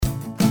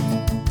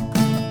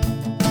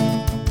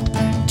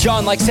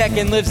John likes tech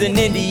and lives in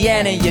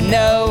Indiana, you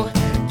know.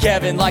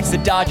 Kevin likes the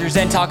Dodgers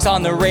and talks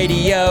on the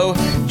radio.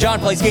 John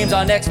plays games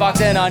on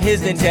Xbox and on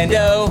his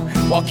Nintendo,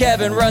 while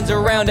Kevin runs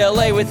around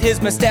LA with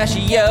his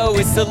mustachio.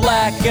 It's the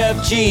Lack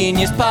of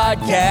Genius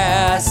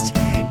podcast,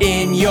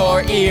 in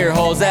your ear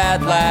holes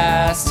at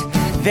last.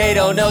 They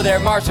don't know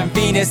they're Mars from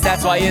Venus,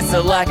 that's why it's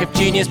the Lack of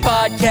Genius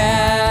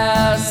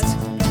podcast.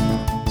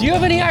 Do you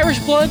have any Irish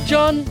blood,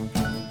 John?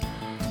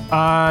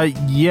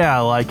 Yeah,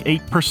 like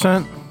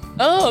 8%.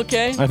 Oh,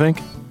 okay. I think.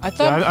 I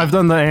thought I've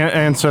done the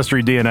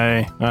Ancestry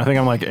DNA. I think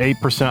I'm like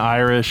 8%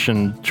 Irish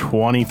and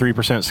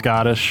 23%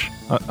 Scottish.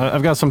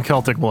 I've got some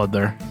Celtic blood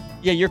there.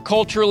 Yeah, you're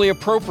culturally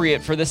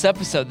appropriate for this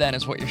episode then,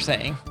 is what you're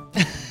saying.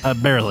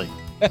 Barely.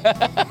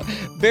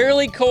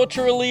 Barely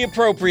culturally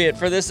appropriate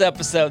for this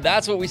episode.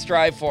 That's what we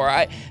strive for.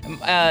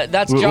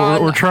 That's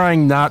John. We're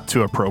trying not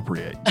to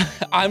appropriate.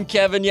 I'm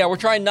Kevin. Yeah, we're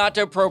trying not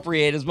to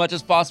appropriate as much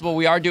as possible.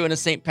 We are doing a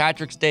St.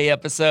 Patrick's Day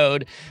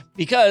episode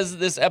because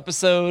this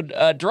episode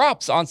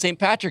drops on St.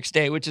 Patrick's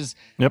Day, which is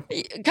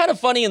kind of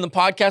funny in the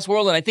podcast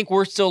world. And I think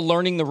we're still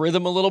learning the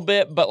rhythm a little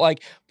bit, but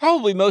like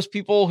probably most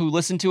people who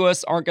listen to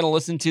us aren't going to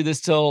listen to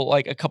this till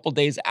like a couple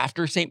days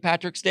after St.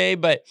 Patrick's Day.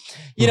 But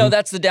you know,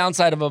 that's the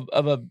downside of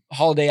a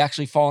holiday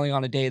actually falling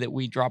on a day that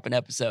we drop an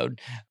episode.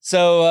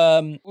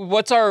 So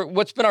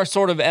what's been our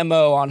sort of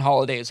MO on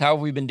holidays? How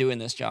have we been doing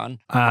this, John?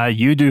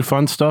 You do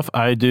fun stuff.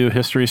 I do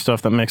history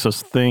stuff that makes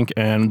us think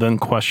and then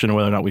question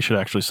whether or not we should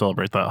actually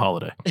celebrate that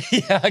holiday.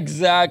 Yeah,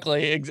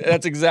 exactly.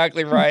 That's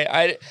exactly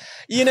right.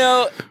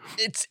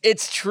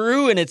 It's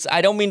true, and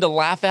I don't mean to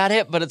laugh at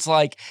it, but it's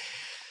like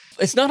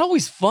it's not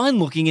always fun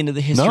looking into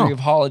the history of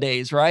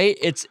holidays, right?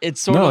 It's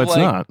sort of like it's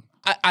not.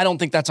 I don't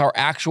think that's our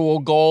actual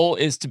goal,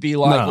 is to be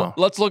like,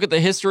 let's look at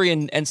the history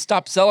and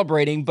stop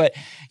celebrating. But,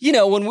 you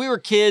know, when we were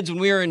kids, when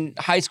we were in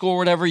high school or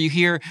whatever, you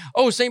hear,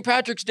 oh, St.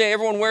 Patrick's Day,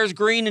 everyone wears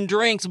green and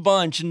drinks a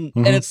bunch. And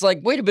it's like,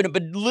 wait a minute,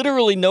 but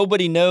literally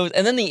nobody knows.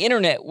 And then the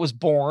internet was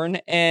born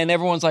and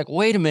everyone's like,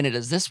 wait a minute,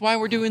 is this why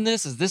we're doing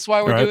this? Is this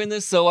why we're doing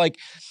this? So like,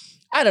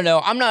 I don't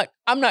know. I'm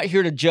not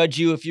here to judge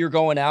you if you're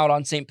going out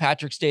on St.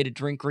 Patrick's Day to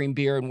drink green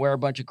beer and wear a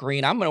bunch of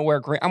green. I'm going to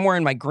wear green. I'm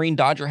wearing my green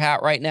Dodger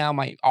hat right now,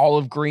 my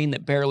olive green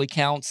that barely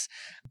counts.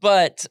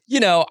 But, you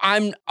know,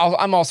 I'm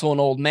also an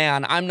old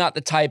man. I'm not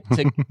the type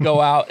to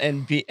go out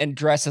and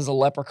dress as a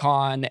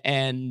leprechaun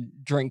and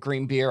drink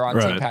green beer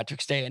on St.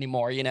 Patrick's Day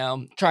anymore, you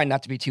know. Trying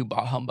not to be too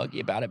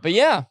humbuggy about it. But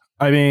yeah.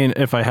 I mean,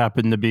 if I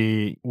happen to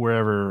be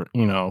wherever,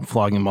 you know,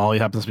 Flogging Molly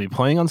happens to be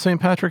playing on St.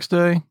 Patrick's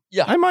Day,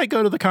 I might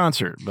go to the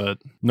concert. But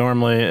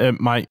normally it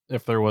might,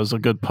 if there was a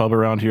good pub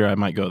around here, I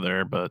might go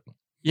there. But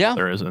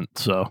there isn't.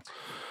 So,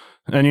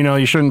 and you know,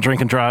 you shouldn't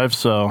drink and drive.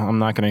 So I'm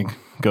not going to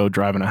go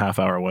driving a half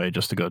hour away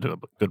just to go to a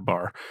good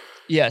bar.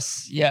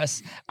 Yes.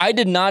 I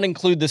did not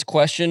include this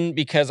question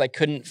because I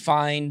couldn't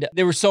find,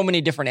 there were so many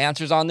different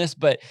answers on this,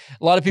 but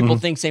a lot of people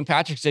think St.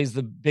 Patrick's Day is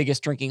the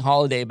biggest drinking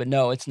holiday, but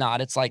no, it's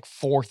not. It's like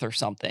fourth or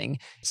something.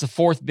 It's the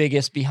fourth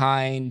biggest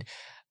behind,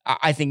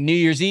 I think New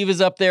Year's Eve is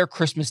up there,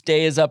 Christmas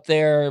Day is up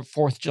there,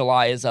 4th of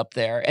July is up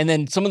there. And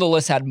then some of the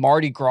lists had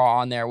Mardi Gras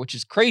on there, which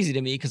is crazy to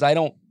me because I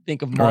don't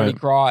think of Mardi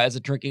Gras as a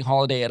drinking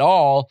holiday at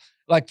all.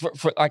 Like,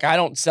 like I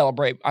don't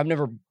celebrate. I've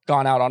never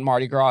gone out on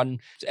Mardi Gras.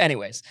 And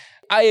anyways,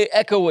 I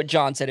echo what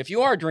John said. If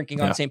you are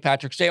drinking on St.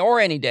 Patrick's Day or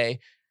any day,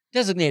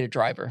 designate a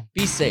driver.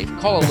 Be safe.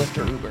 Call a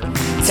Lyft or Uber.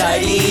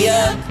 Tidy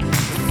up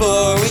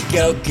before we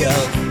go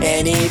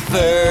any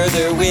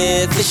further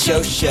with the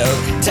show.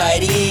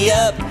 Tidy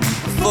up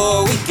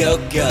before we go.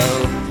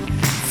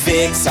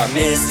 Fix our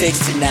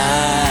mistakes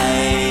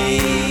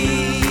tonight.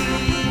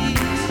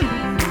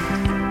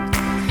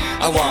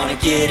 I wanna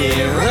get it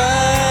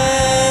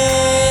right.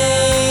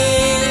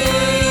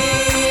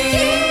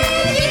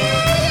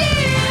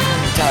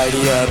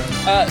 Tidy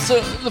up. So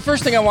the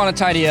first thing I want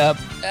to tidy up,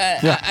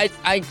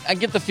 I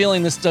get the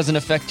feeling this doesn't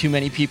affect too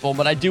many people,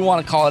 but I do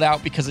want to call it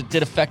out because it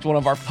did affect one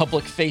of our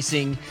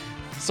public-facing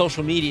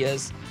social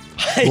medias.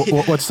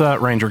 What's that,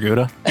 Ranger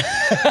Gouda?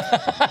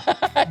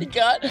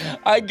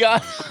 I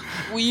got.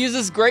 We use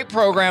this great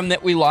program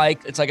that we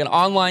like. It's like an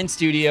online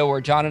studio where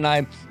John and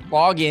I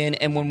log in,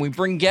 and when we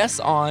bring guests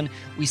on,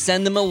 we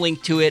send them a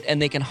link to it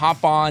and they can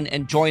hop on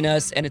and join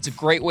us, and it's a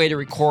great way to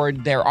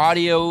record their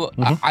audio,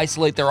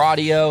 isolate their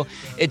audio.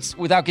 It's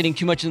without getting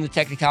too much into the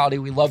technicality,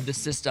 we love the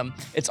system.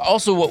 It's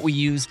also what we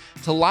use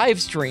to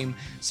live stream.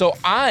 So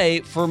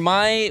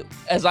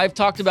as I've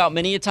talked about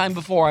many a time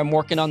before, I'm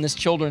working on this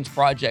children's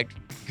project,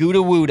 Gouda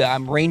Wooda.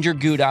 I'm Ranger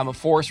Gouda. I'm a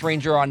forest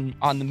ranger on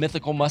the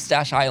mythical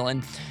Mustache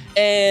Island.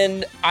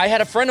 And I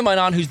had a friend of mine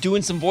on who's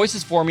doing some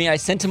voices for me. I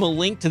sent him a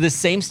link to the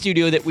same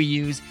studio that we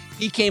use.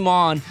 He came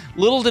on.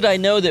 Little did I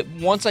know that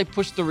once I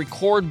pushed the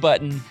record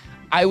button,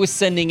 I was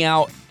sending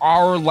out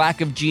our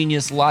Lack of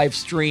Genius live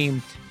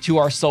stream to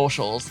our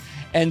socials.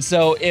 And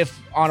so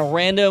if on a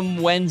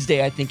random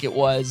Wednesday, I think it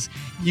was,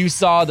 you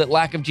saw that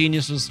Lack of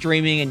Genius was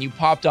streaming and you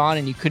popped on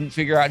and you couldn't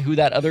figure out who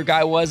that other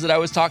guy was that I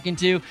was talking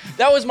to,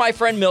 that was my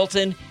friend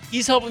Milton.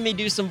 He's helping me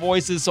do some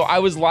voices. So I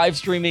was live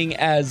streaming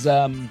as,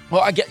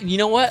 you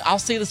know what? I'll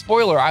say the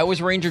spoiler. I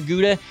was Ranger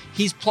Gouda.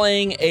 He's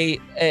playing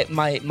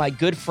my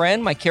good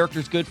friend, my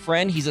character's good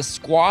friend. He's a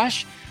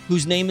squash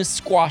whose name is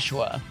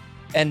Squashua.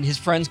 And his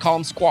friends call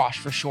him Squash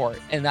for short.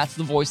 And that's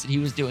the voice that he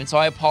was doing. So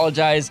I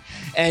apologize.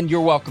 And you're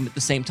welcome at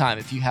the same time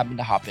if you happen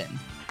to hop in.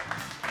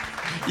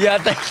 Yeah,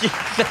 thank you.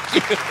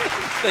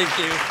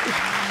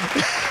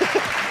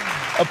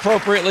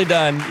 Appropriately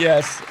done,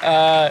 yes.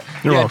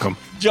 You're welcome.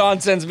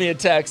 John sends me a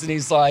text and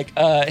he's like,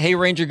 hey,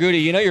 Ranger Gouda,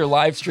 you know you're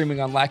live streaming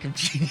on Lack of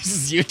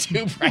Genius's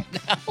YouTube right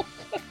now.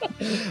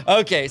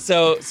 Okay,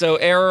 so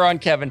error on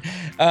Kevin.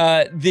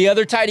 The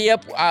other tidy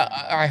up,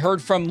 I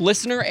heard from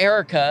listener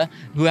Erica,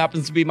 who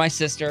happens to be my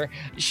sister.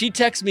 She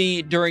texted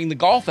me during the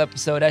golf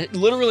episode,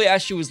 literally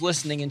as she was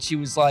listening, and she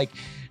was like,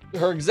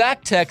 her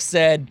exact text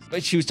said,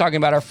 she was talking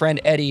about our friend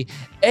Eddie.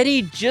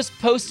 Eddie just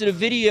posted a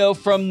video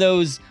from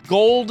those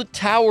gold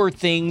tower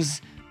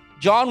things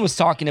John was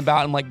talking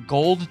about. I'm like,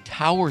 gold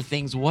tower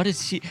things? What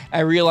is she?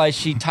 I realized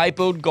she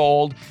typoed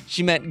gold.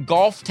 She meant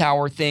golf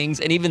tower things.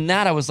 And even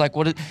that, I was like,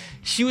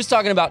 she was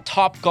talking about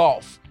Top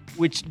Golf,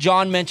 which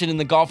John mentioned in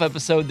the golf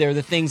episode. They're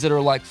the things that are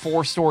like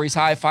 4 stories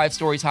high, 5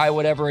 stories high,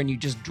 whatever, and you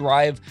just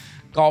drive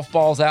golf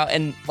balls out.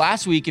 And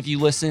last week, if you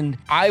listened,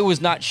 I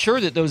was not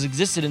sure that those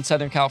existed in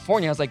Southern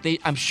California. I was like,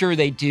 I'm sure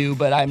they do,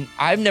 but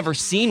I've never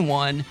seen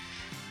one.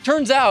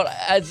 Turns out,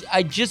 as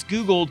I just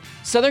Googled,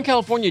 Southern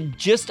California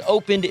just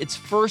opened its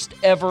first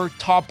ever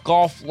Top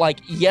Golf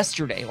like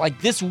yesterday,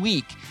 like this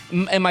week.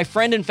 And my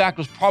friend, in fact,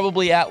 was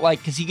probably at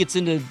because he gets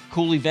into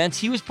cool events,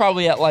 he was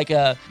probably at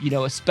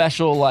a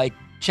special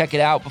check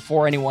it out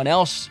before anyone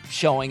else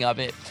showing of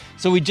it.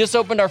 So we just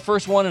opened our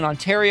first one in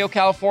Ontario,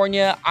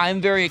 California. I'm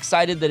very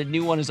excited that a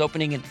new one is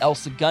opening in El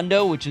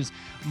Segundo, which is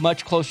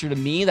much closer to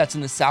me. That's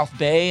in the South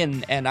Bay,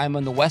 and I'm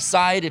on the west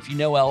side, if you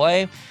know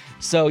LA.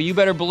 So you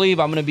better believe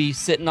I'm going to be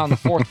sitting on the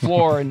 4th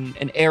floor in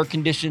an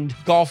air-conditioned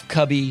golf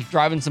cubby,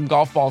 driving some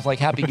golf balls like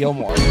Happy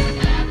Gilmore.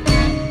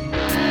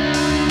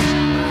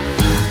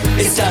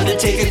 It's time to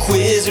take a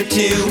quiz or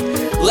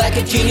two. Lack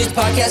of Genius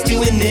podcast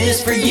doing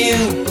this for you.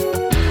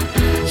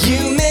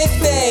 You may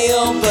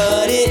fail,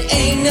 but it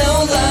ain't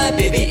no lie,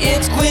 baby,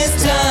 it's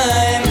quiz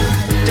time.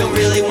 Don't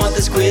really want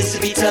this quiz to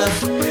be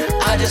tough.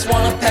 I just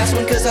want to pass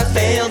one cause I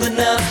failed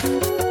enough.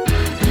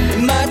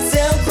 It might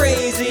sound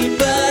crazy,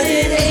 but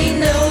it ain't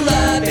no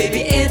lie, baby,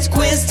 it's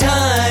quiz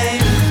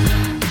time.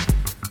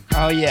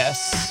 Oh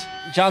yes.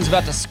 John's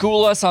about to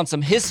school us on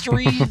some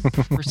history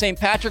for St.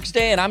 Patrick's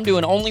Day, and I'm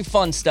doing only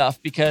fun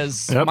stuff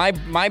because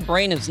my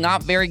brain is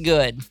not very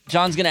good.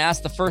 John's going to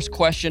ask the first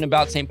question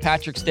about St.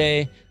 Patrick's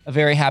Day. A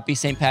very happy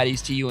St.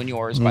 Patty's to you and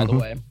yours, by the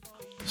way.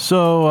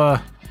 So,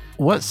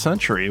 what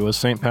century was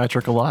St.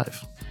 Patrick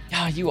alive?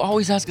 Yeah, you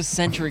always ask a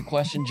century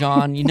question,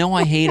 John. You know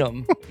I hate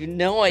them. You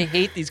know I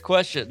hate these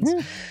questions.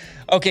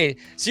 Okay,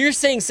 so you're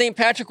saying St.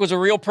 Patrick was a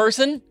real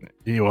person?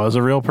 He was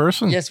a real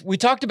person. Yes, we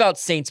talked about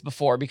saints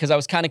before because I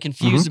was kind of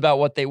confused about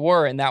what they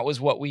were, and that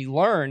was what we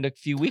learned a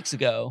few weeks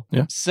ago.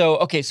 Yeah. So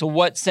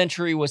what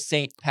century was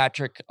St.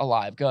 Patrick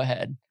alive? Go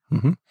ahead.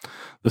 The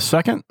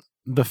 2nd,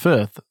 the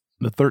 5th,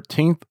 the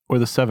 13th, or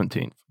the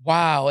 17th.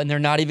 Wow, and they're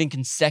not even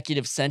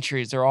consecutive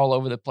centuries. They're all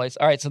over the place.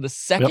 All right, so the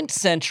 2nd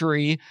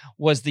century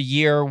was the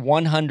year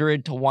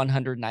 100 to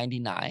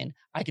 199.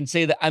 I can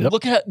say that. I'm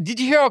looking at. Did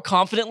you hear how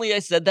confidently I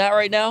said that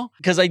right now?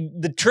 Because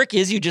the trick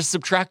is you just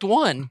subtract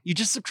 1. You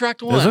just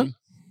subtract 1. Is it?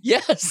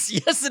 Yes,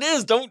 it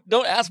is.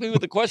 Don't ask me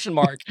with a question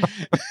mark.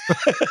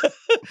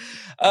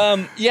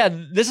 Yeah,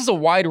 this is a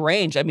wide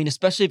range. I mean,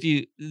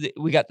 especially if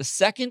we got the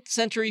 2nd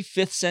century,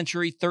 5th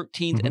century,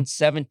 13th, and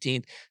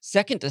 17th.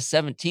 2nd to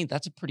 17th,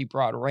 that's a pretty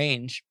broad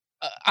range.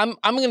 I'm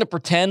going to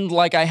pretend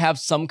like I have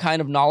some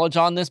kind of knowledge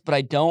on this, but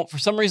I don't. For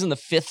some reason, the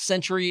 5th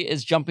century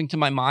is jumping to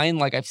my mind,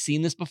 like I've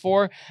seen this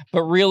before.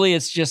 But really,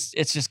 it's just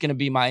going to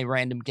be my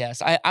random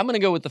guess. I'm going to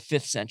go with the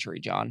 5th century,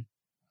 John.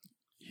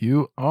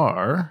 You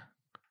are.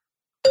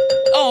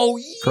 Oh,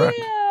 yeah. Correct.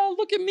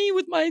 Look at me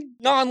with my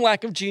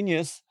non-lack of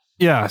genius.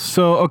 Yeah,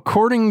 so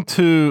according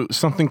to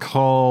something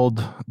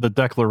called the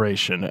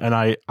Declaration, and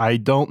I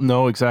don't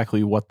know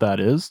exactly what that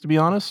is, to be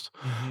honest,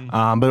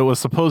 but it was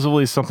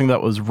supposedly something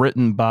that was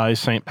written by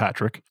St.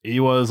 Patrick.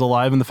 He was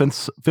alive in the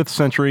 5th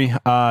century.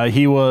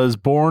 He was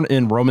born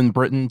in Roman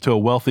Britain to a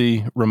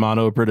wealthy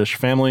Romano-British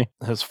family.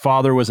 His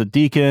father was a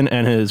deacon,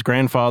 and his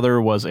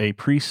grandfather was a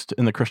priest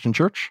in the Christian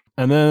church.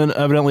 And then,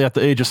 evidently, at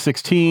the age of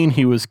 16,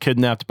 he was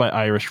kidnapped by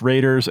Irish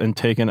raiders and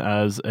taken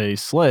as a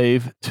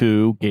slave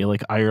to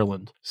Gaelic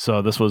Ireland.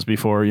 So this was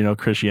before,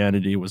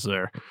 Christianity was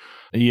there.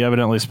 He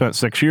evidently spent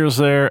 6 years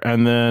there,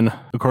 and then,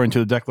 according to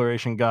the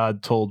Declaration,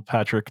 God told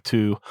Patrick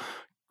to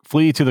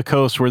flee to the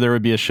coast where there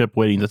would be a ship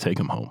waiting to take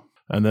him home.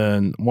 And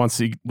then, once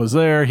he was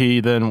there, he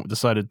then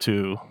decided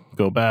to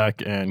go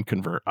back and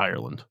convert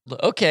Ireland.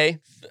 Okay,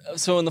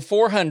 so in the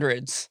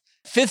 400s,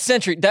 5th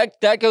century,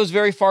 that goes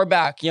very far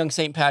back, young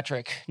St.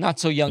 Patrick. Not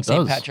so young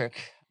St. Patrick.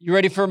 You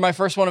ready for my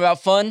first one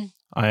about fun?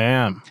 I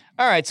am.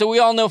 All right, so we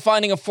all know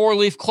finding a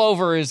 4-leaf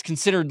clover is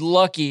considered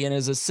lucky and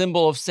is a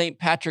symbol of St.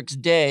 Patrick's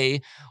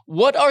Day.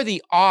 What are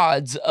the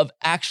odds of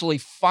actually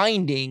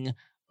finding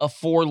a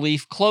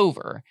 4-leaf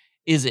clover?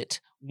 Is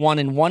it 1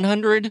 in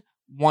 100,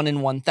 1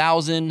 in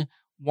 1,000,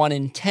 1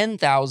 in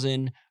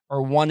 10,000,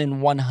 or 1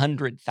 in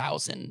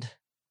 100,000?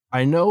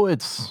 I know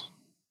it's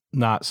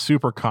not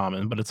super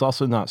common, but it's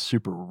also not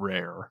super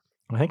rare.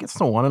 I think it's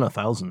the 1 in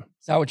 1,000.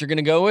 Is that what you're going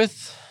to go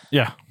with?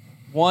 Yeah.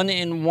 1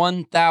 in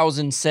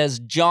 1,000, says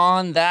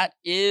John. That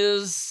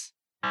is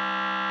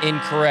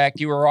incorrect.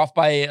 You were off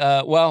by,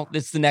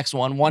 it's the next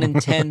one, 1 in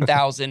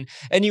 10,000.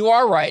 And you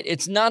are right.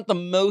 It's not the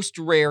most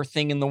rare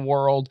thing in the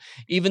world,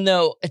 even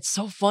though it's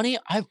so funny.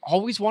 I've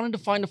always wanted to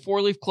find a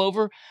 4-leaf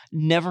clover,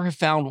 never have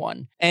found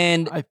one.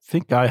 And I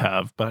think I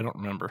have, but I don't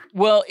remember.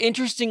 Well,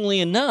 interestingly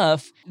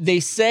enough, they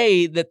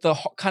say that the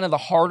kind of the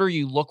harder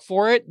you look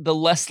for it, the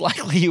less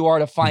likely you are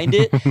to find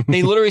it.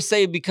 They literally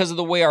say because of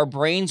the way our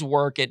brains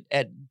work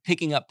at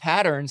picking up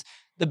patterns,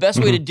 the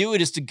best way to do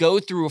it is to go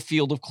through a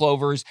field of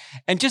clovers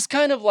and just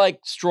kind of like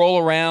stroll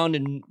around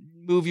and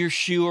move your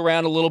shoe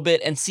around a little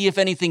bit and see if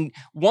anything,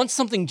 once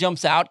something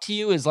jumps out to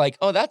you is like,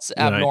 oh, that's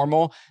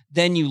abnormal,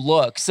 then you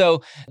look.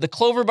 So the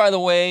clover, by the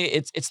way,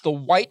 it's the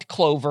white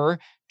clover,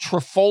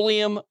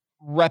 Trifolium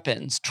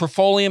repens.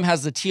 Trifolium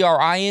has the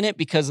TRI in it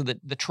because of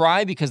the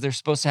tri, because they're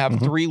supposed to have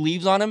 3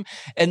 leaves on them.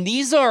 And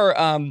these are,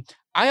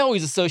 I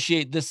always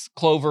associate this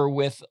clover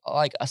with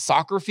like a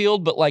soccer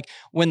field, but like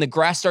when the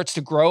grass starts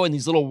to grow and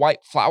these little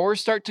white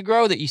flowers start to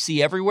grow that you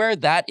see everywhere,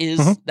 that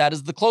is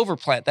the clover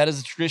plant. That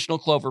is a traditional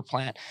clover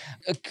plant.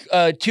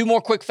 2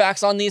 more quick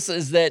facts on these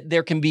is that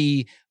there can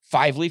be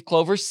 5-leaf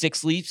clovers,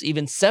 6 leaves,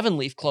 even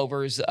 7-leaf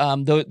clovers.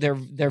 Though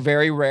they're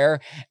very rare.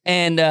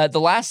 And the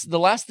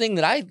last thing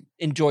that I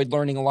enjoyed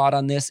learning a lot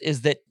on this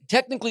is that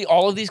technically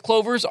all of these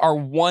clovers are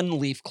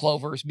 1-leaf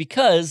clovers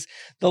because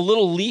the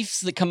little leaves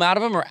that come out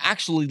of them are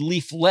actually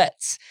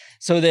leaflets.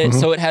 So that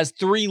so it has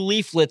 3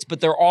 leaflets,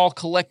 but they're all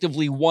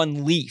collectively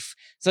 1 leaf.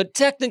 So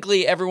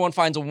technically everyone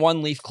finds a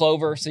 1-leaf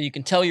clover. So you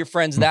can tell your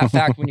friends that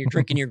fact when you're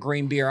drinking your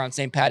green beer on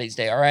St. Patty's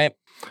Day. All right.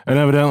 And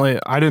evidently,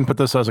 I didn't put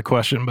this as a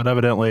question, but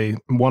evidently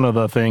one of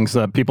the things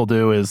that people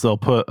do is they'll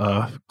put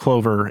a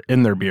clover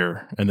in their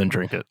beer and then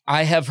drink it.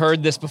 I have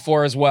heard this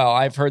before as well.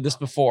 I've heard this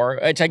before,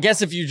 which I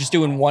guess if you're just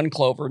doing 1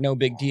 clover, no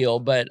big deal,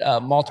 but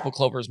multiple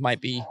clovers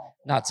might be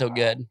not so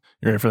good. You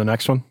ready for the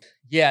next one?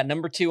 Yeah,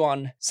 number 2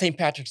 on St.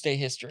 Patrick's Day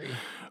history.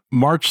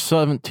 March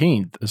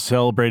 17th is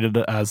celebrated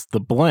as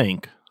the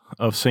blank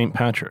of St.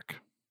 Patrick.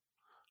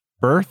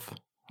 Birth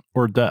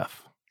or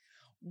death?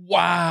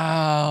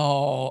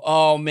 Wow.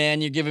 Oh,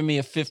 man, you're giving me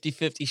a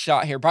 50-50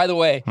 shot here. By the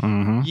way,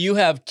 you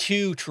have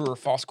 2 true or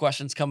false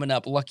questions coming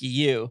up. Lucky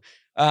you.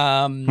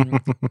 March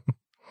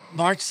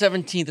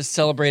 17th is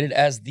celebrated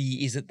as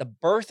is it the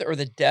birth or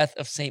the death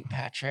of St.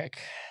 Patrick?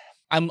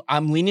 I'm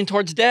leaning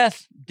towards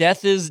death.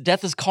 Death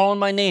is calling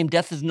my name.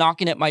 Death is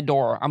knocking at my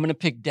door. I'm going to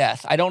pick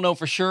death. I don't know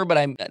for sure,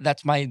 but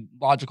that's my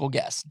logical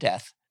guess.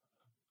 Death.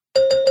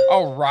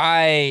 All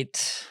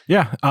right.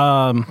 Yeah.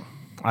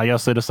 I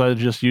guess they decided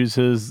to just use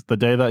the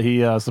day that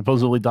he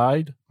supposedly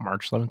died,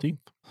 March 17th.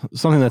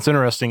 Something that's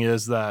interesting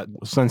is that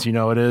since,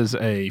 it is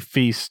a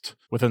feast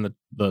within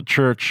the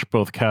church,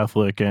 both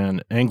Catholic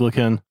and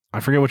Anglican,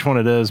 I forget which one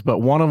it is, but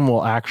one of them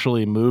will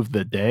actually move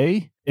the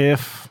day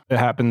if it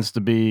happens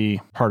to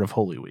be part of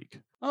Holy Week.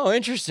 Oh,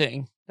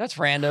 interesting. That's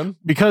random.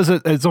 Because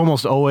it's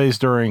almost always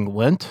during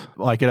Lent.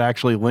 Like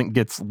Lent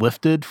gets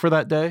lifted for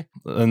that day.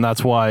 And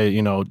that's why,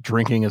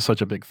 drinking is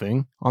such a big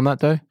thing on that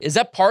day. Is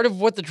that part of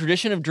what the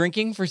tradition of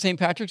drinking for St.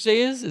 Patrick's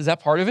Day is? Is that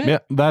part of it? Yeah,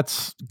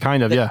 that's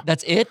kind of, yeah.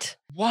 That's it?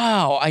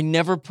 Wow, I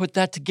never put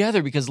that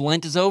together because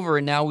Lent is over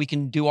and now we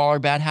can do all our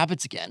bad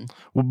habits again.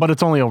 Well, but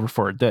it's only over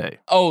for a day.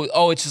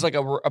 Oh, it's just like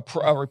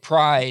a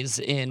reprise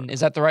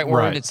is that the right word?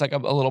 Right. It's like a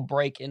little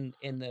break in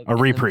the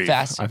reprieve,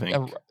 fast, I think.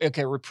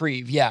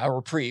 Reprieve. Yeah, a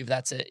reprieve.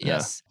 That's it.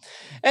 Yes.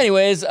 Yeah.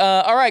 Anyways,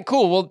 all right,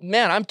 cool. Well,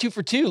 man, I'm 2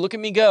 for 2. Look at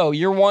me go.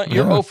 You're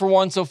 0 for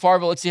 1 so far,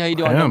 but let's see how you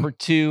do on number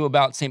 2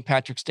 about St.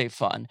 Patrick's Day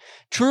fun.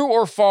 True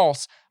or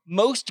false?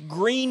 Most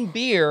green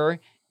beer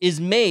is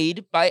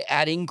made by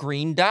adding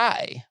green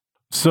dye.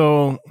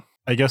 So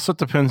I guess it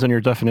depends on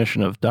your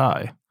definition of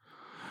dye,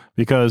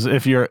 because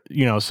if you're,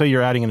 say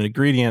you're adding an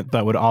ingredient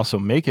that would also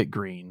make it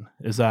green,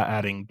 is that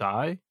adding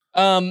dye?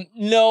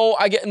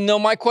 No,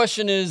 my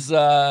question is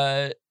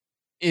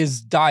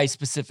dye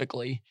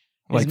specifically.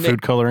 Like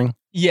food coloring?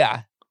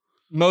 Yeah.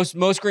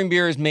 Most green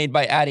beer is made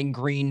by adding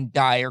green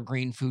dye or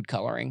green food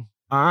coloring.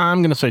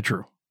 I'm going to say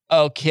true.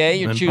 Okay,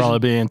 you're choosing. Probably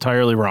be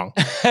entirely wrong.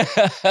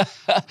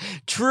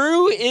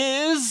 True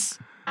is...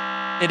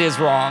 It is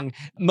wrong.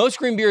 Most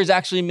green beer is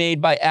actually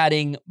made by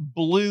adding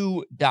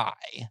blue dye.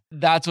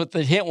 That's what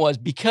the hint was,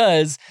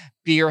 because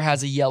beer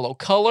has a yellow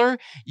color.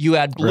 You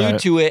add blue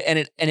to it,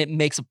 and it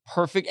makes a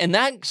perfect. And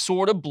that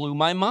sort of blew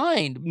my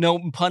mind. No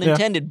pun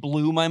intended.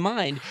 Blew my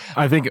mind.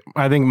 I think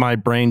my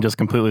brain just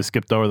completely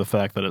skipped over the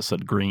fact that it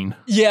said green.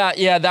 Yeah.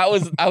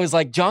 I was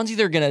like, John's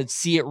either gonna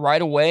see it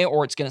right away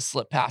or it's gonna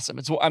slip past him.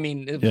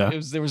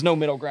 There was no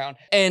middle ground.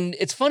 And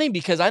it's funny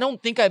because I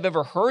don't think I've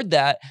ever heard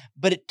that,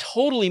 but it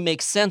totally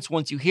makes sense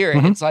once you hear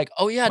it. It's like,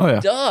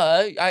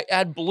 duh. I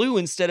add blue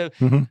instead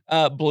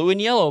of blue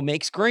and yellow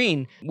makes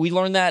green. We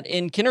learned that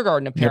in kindergarten.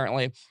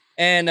 Apparently.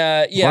 And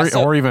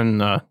or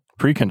even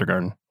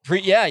pre-kindergarten.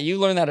 You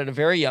learn that at a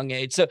very young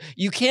age. So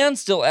you can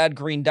still add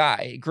green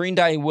dye. Green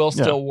dye will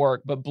still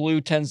work, but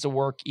blue tends to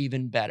work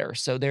even better.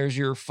 So there's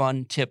your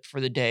fun tip for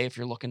the day if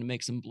you're looking to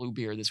make some blue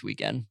beer this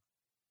weekend.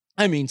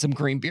 I mean, some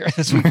green beer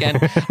this weekend.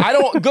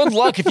 Good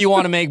luck if you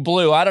want to make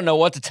blue. I don't know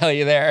what to tell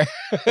you there.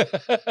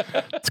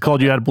 It's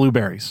called you add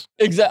blueberries.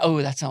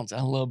 Exactly. Oh,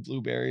 I love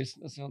blueberries.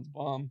 That sounds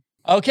bomb.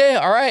 Okay,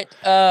 all right.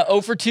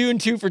 0 for 2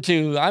 and 2 for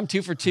 2. I'm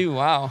 2 for 2.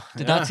 Wow.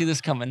 Did not see this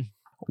coming.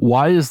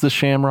 Why is the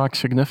shamrock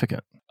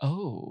significant?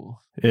 Oh.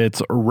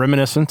 It's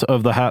reminiscent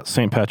of the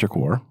St. Patrick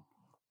War.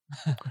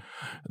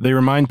 They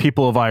remind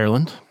people of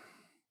Ireland.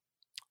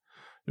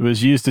 It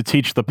was used to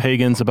teach the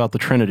pagans about the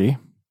Trinity,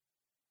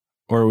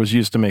 or it was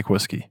used to make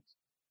whiskey.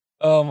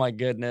 Oh my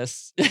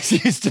goodness. It's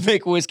used to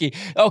make whiskey.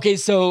 Okay,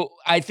 so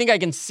I think I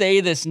can say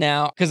this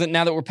now, because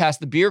now that we're past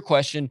the beer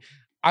question,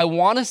 I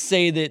want to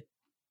say that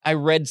I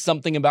read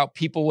something about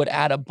people would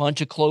add a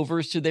bunch of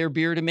clovers to their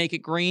beer to make it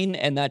green,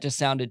 and that just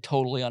sounded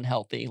totally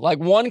unhealthy. Like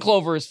one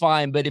clover is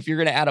fine, but if you're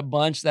going to add a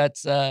bunch,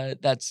 that's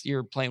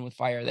you're playing with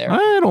fire there.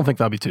 I don't think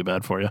that'd be too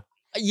bad for you.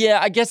 Yeah,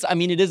 I guess,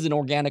 it is an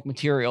organic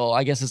material.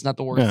 I guess it's not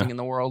the worst thing in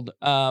the world.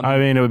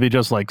 It would be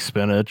just like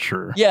spinach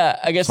or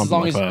I guess as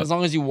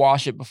long as you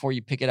wash it before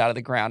you pick it out of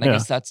the ground.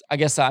 I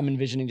guess I'm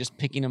envisioning just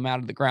picking them out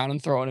of the ground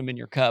and throwing them in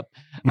your cup.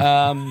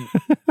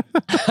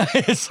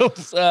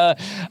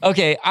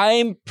 Okay,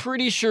 I'm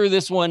pretty sure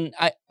this one,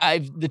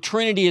 the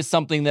Trinity is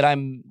something that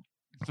I'm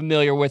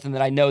familiar with and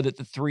that I know that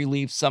the 3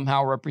 leaves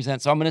somehow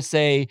represent. So I'm going to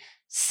say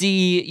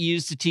C,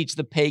 used to teach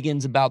the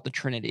pagans about the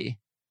Trinity.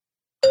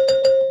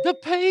 The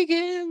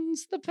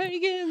pagans.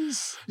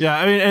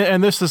 Yeah,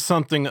 and this is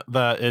something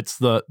that it's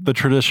the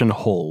tradition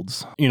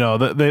holds.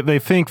 They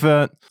think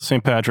that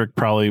St. Patrick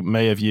probably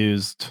may have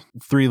used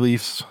 3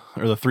 leaves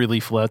or the 3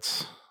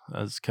 leaflets,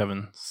 as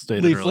Kevin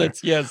stated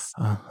leaflets, earlier. Yes.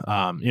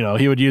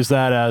 He would use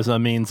that as a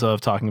means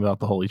of talking about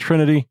the Holy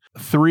Trinity.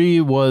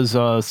 3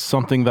 was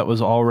something that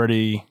was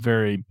already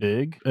very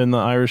big in the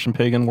Irish and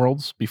pagan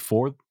worlds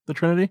before the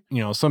Trinity.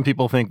 Some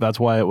people think that's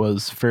why it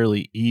was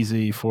fairly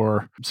easy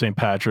for St.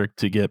 Patrick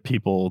to get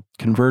people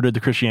converted to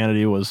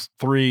Christianity. Was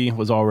 3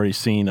 was already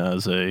seen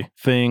as a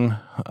thing.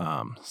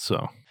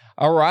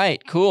 All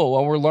right, cool.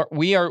 Well,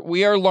 we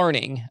are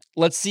learning.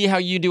 Let's see how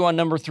you do on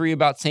number 3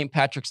 about St.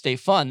 Patrick's Day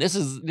fun. This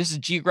is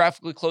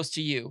geographically close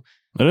to you.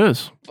 It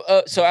is.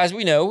 So as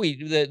we know,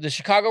 the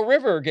Chicago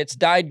River gets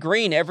dyed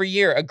green every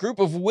year. A group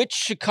of which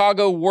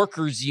Chicago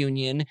Workers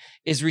Union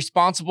is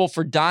responsible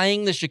for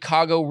dyeing the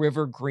Chicago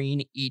River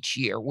green each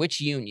year? Which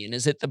union?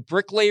 Is it the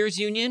Bricklayers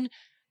Union,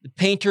 the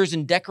Painters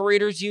and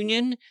Decorators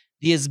Union,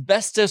 the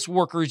Asbestos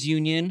Workers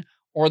Union,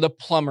 or the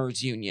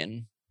Plumbers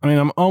Union?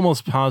 I'm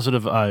almost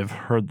positive I've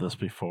heard this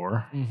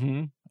before,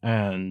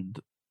 and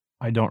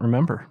I don't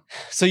remember.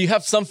 So you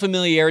have some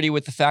familiarity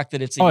with the fact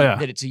that it's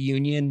a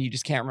union. You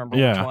just can't remember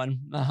which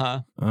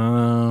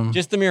one.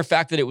 Just the mere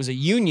fact that it was a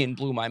union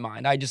blew my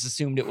mind. I just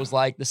assumed it was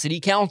like the city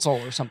council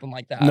or something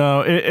like that.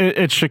 No,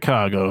 it's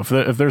Chicago.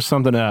 If there's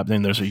something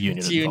happening, there's a union.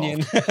 It's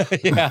union.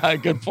 Yeah,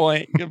 good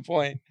point.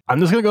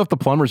 I'm just gonna go with the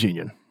Plumbers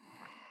Union.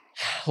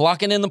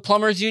 Locking in the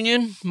Plumbers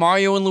Union.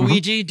 Mario and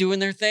Luigi doing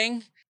their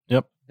thing.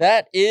 Yep.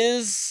 That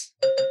is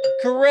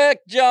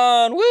correct,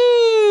 John.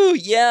 Woo!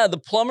 Yeah, the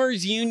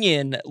Plumbers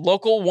Union,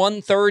 Local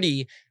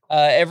 130.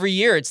 Every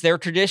year, it's their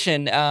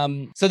tradition.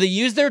 So they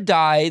use their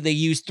dye. They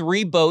use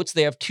 3 boats.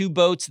 They have 2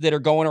 boats that are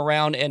going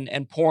around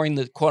and pouring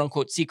the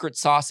quote-unquote secret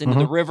sauce into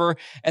the river,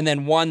 and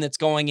then one that's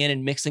going in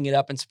and mixing it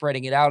up and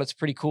spreading it out. It's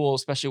pretty cool,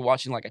 especially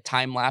watching like a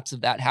time lapse of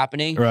that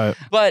happening. Right.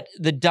 But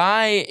the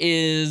dye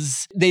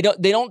is they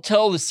don't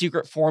tell the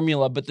secret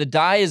formula, but the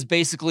dye is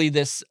basically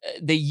this.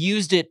 They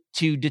used it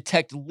to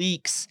detect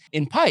leaks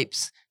in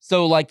pipes.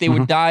 So like they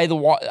would dye the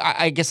water.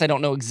 I guess I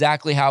don't know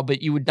exactly how,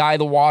 but you would dye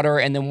the water.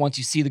 And then once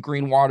you see the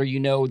green water,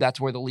 that's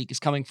where the leak is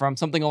coming from,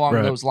 something along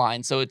those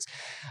lines. So it's,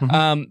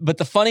 but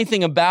the funny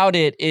thing about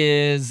it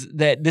is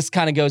that this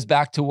kind of goes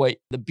back to what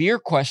the beer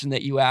question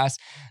that you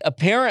asked.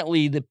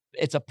 Apparently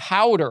it's a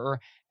powder,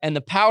 and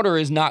the powder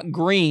is not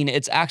green.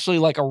 It's actually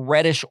like a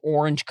reddish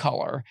orange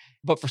color.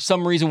 But for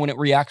some reason, when it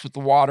reacts with the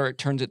water, it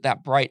turns it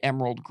that bright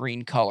emerald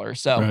green color.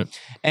 So,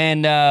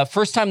 and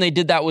first time they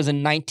did that was in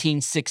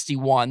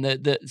 1961.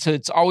 So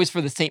it's always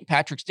for the St.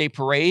 Patrick's Day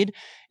Parade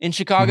in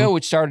Chicago,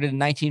 which started in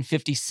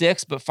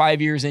 1956. But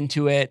 5 years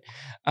into it,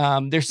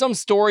 there's some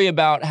story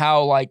about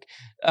how like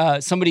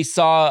somebody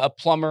saw a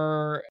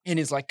plumber in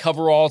his like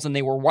coveralls, and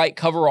they were white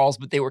coveralls,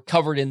 but they were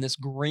covered in this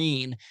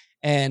green.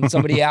 And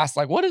somebody asked,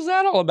 like, what is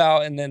that all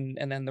about? And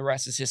then the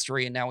rest is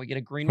history. And now we get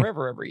a green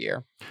river every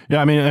year.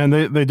 Yeah, I mean, and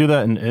they do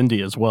that in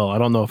Indy as well. I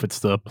don't know if it's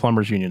the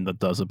Plumbers Union that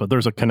does it, but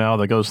there's a canal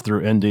that goes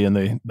through Indy, and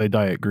they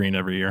dye it green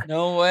every year.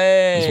 No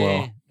way. As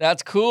well.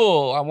 That's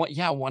cool.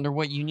 I wonder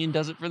what union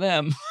does it for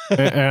them.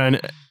 and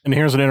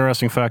here's an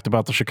interesting fact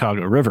about the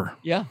Chicago River.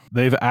 Yeah.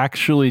 They've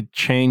actually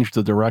changed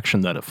the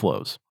direction that it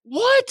flows.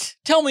 What?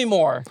 Tell me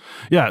more.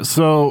 Yeah,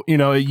 so,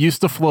 it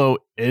used to flow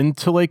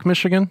into Lake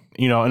Michigan,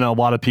 and a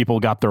lot of people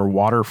got their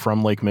water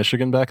from Lake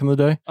Michigan back in the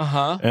day.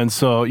 Uh-huh. And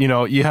so,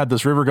 you had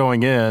this river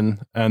going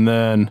in, and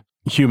then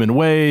human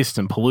waste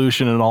and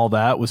pollution and all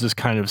that was just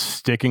kind of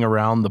sticking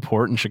around the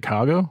port in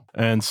Chicago.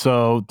 And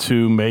so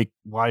to make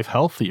life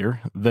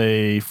healthier,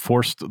 they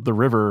forced the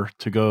river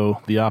to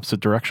go the opposite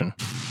direction.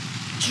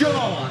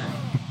 John,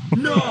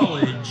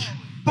 knowledge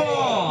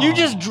bomb. You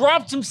just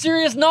dropped some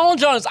serious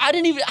knowledge on us. How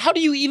do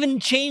you even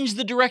change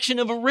the direction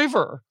of a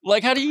river?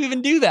 Like, how do you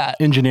even do that?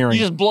 Engineering. You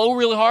just blow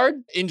really hard?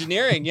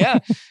 Engineering, yeah.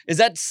 Is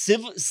that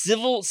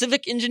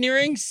civic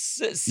engineering?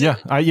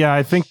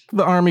 I think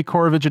the Army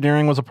Corps of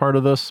Engineering was a part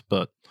of this,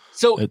 but...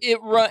 So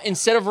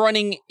instead of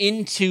running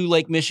into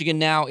Lake Michigan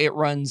now, it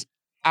runs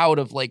out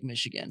of Lake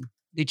Michigan.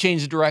 They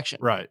changed the direction.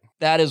 Right.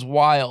 That is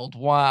wild.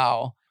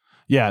 Wow.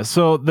 Yeah,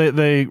 so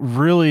they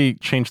really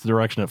changed the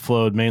direction it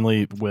flowed,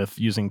 mainly with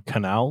using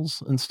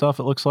canals and stuff,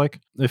 it looks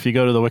like. If you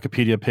go to the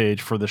Wikipedia page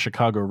for the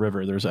Chicago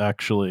River, there's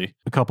actually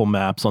a couple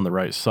maps on the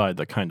right side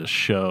that kind of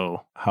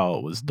show how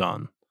it was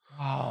done.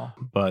 Wow.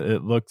 But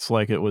it looks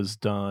like it was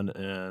done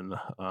in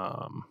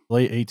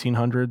late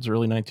 1800s,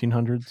 early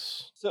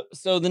 1900s.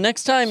 So the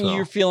next time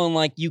you're feeling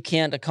like you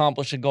can't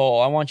accomplish a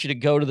goal, I want you to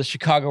go to the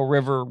Chicago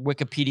River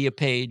Wikipedia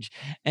page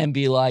and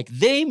be like,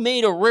 they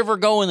made a river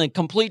go in a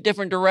complete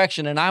different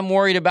direction, and I'm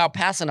worried about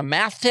passing a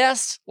math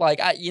test. Like,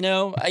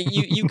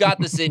 you got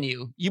this in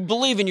you. You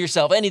believe in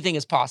yourself. Anything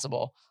is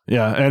possible.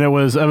 Yeah, and it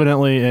was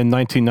evidently in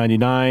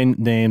 1999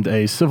 named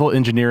a Civil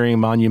Engineering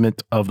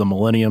Monument of the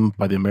Millennium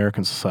by the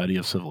American Society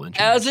of Civil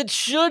Engineers. As it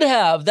should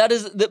have. That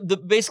is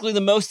basically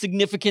the most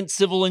significant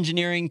civil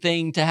engineering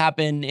thing to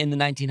happen in the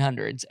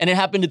 1900s. And it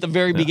happened at the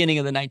very beginning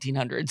of the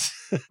 1900s.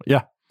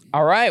 Yeah.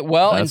 All right.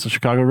 Well, that's the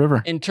Chicago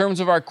River. In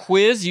terms of our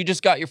quiz, you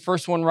just got your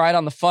first one right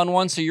on the fun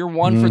one. So you're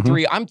 1 for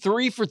 3. I'm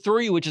 3 for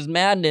 3, which is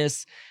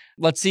madness.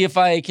 Let's see if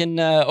I can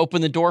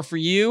open the door for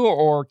you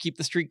or keep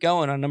the streak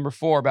going on number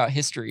 4 about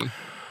history.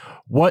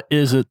 What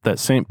is it that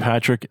St.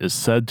 Patrick is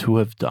said to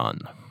have done?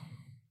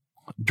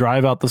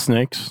 Drive out the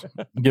snakes,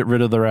 get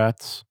rid of the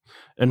rats,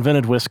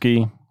 invented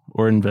whiskey,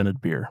 or invented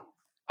beer?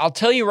 I'll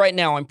tell you right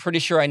now, I'm pretty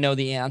sure I know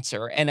the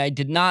answer. And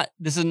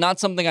this is not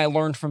something I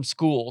learned from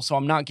school, so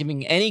I'm not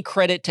giving any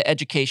credit to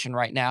education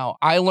right now.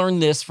 I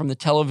learned this from the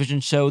television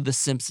show The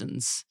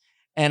Simpsons.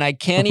 And I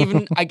can't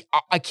even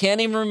I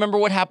can't even remember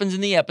what happens in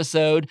the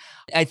episode.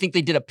 I think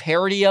they did a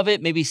parody of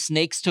it. Maybe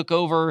snakes took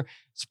over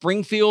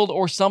Springfield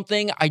or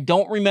something. I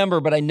don't remember,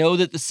 but I know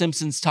that The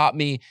Simpsons taught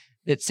me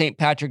that St.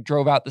 Patrick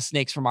drove out the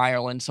snakes from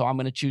Ireland. So I'm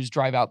going to choose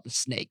drive out the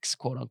snakes,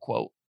 quote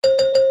unquote.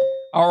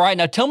 All right.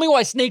 Now tell me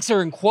why snakes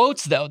are in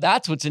quotes, though.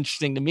 That's what's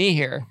interesting to me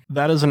here.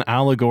 That is an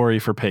allegory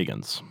for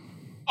pagans.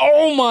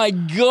 Oh, my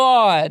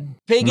God.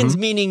 Pagans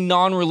meaning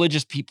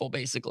non-religious people,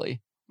 basically.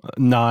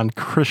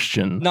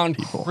 Non-Christian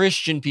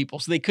people.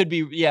 So they could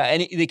be,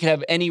 they could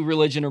have any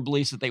religion or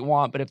beliefs that they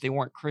want, but if they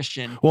weren't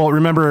Christian. Well,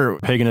 remember,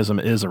 paganism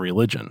is a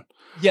religion.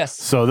 Yes.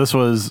 So this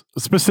was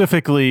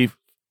specifically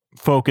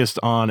focused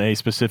on a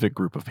specific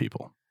group of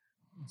people.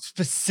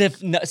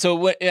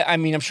 So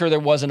I'm sure there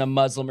wasn't a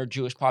Muslim or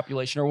Jewish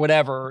population or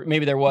whatever.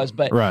 Maybe there was,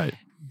 but right.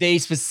 They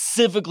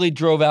specifically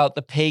drove out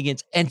the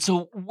pagans. And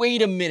so,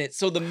 wait a minute.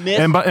 So the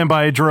myth... And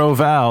by drove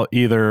out,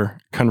 either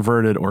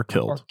converted or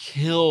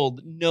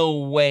killed. No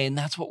way. And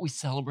that's what we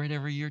celebrate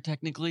every year,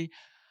 technically.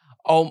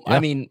 Oh,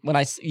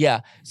 yeah.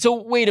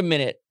 So wait a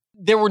minute.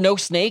 There were no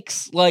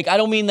snakes? Like, I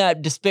don't mean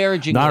that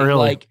disparagingly. Not really.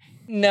 Like,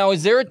 now,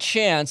 is there a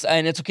chance,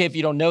 and it's okay if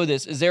you don't know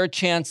this, is there a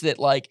chance that,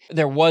 like,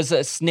 there was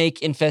a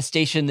snake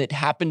infestation that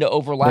happened to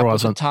overlap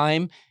with the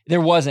time?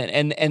 There wasn't,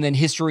 and then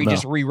history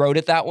just rewrote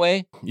it that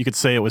way? You could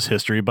say it was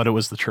history, but it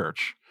was the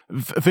church.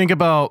 Think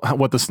about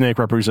what the snake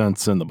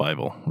represents in the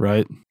Bible,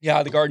 right?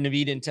 Yeah, the Garden of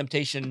Eden,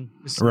 temptation,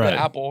 right. The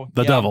apple.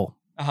 The devil.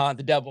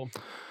 The devil.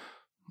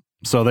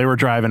 So they were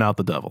driving out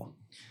the devil.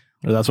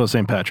 That's what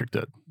St. Patrick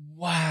did.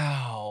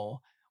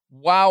 Wow.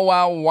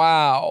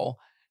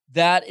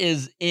 That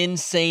is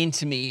insane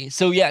to me.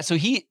 So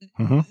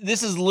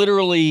this is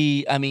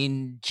literally,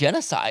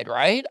 genocide,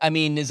 right?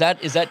 Is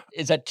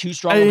that too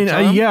strong of a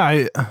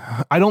term?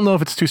 I don't know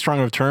if it's too strong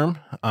of a term,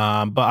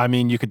 but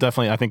you could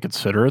definitely, I think,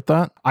 consider it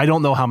that. I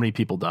don't know how many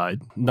people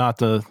died.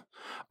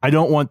 I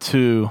don't want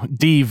to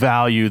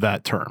devalue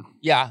that term.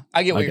 Yeah,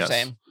 I get what you're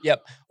saying.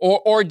 Yep.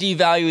 Or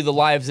devalue the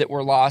lives that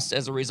were lost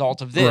as a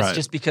result of this,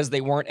 just because they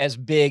weren't as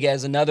big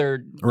as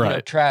another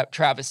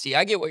travesty.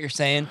 I get what you're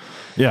saying.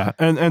 Yeah.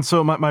 And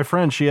so my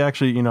friend, she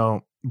actually,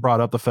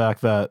 brought up the fact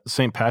that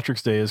St.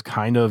 Patrick's Day is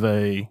kind of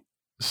a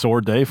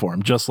sore day for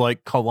him, just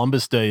like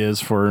Columbus Day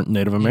is for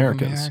Native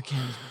Americans.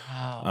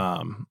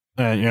 Wow.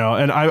 And,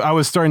 and I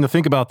was starting to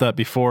think about that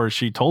before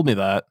she told me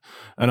that.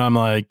 And I'm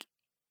like,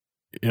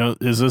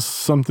 is this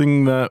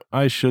something that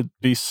I should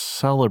be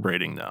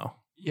celebrating now?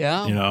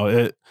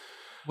 Yeah.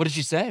 What did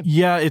she say?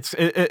 Yeah,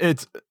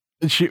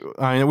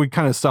 we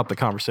kind of stopped the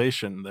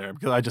conversation there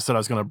because I just said I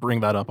was going to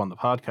bring that up on the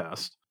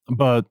podcast.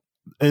 But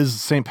is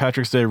St.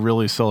 Patrick's Day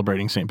really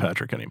celebrating St.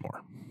 Patrick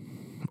anymore?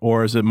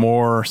 Or is it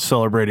more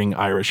celebrating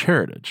Irish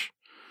heritage?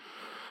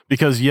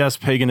 Because yes,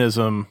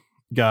 paganism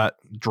got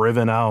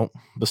driven out,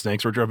 the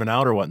snakes were driven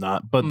out or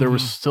whatnot, but there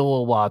was still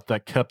a lot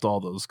that kept all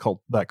those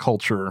that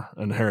culture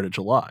and heritage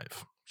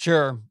alive.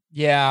 Sure.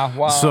 Yeah.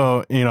 Wow.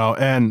 So,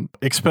 and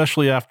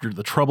especially after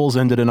the Troubles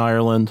ended in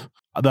Ireland,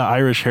 the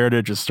Irish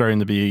heritage is starting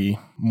to be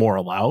more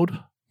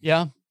allowed.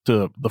 Yeah.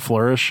 To the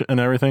flourish and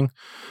everything.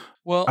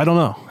 Well, I don't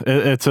know.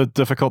 It's a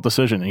difficult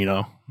decision,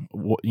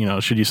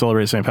 should you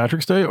celebrate St.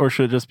 Patrick's Day or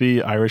should it just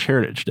be Irish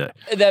Heritage Day?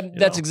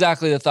 That's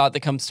exactly the thought that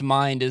comes to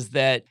mind, is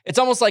that it's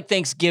almost like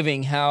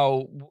Thanksgiving,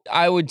 how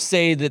I would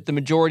say that the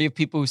majority of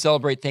people who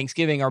celebrate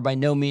Thanksgiving are by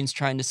no means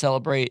trying to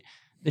celebrate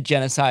the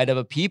genocide of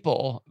a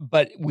people,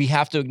 but we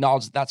have to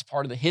acknowledge that that's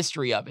part of the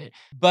history of it.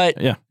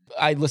 But yeah.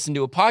 I listened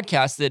to a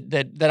podcast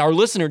that our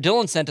listener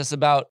Dylan sent us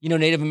about,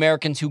 Native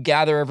Americans who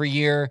gather every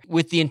year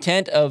with the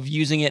intent of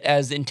using it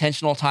as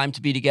intentional time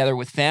to be together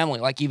with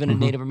family, like even a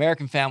Native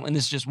American family. And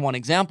this is just one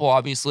example,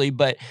 obviously,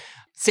 but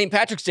St.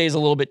 Patrick's Day is a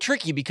little bit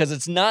tricky because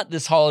it's not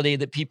this holiday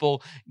that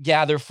people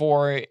gather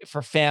for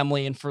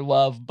family and for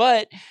love.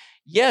 But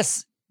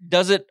yes,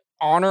 does it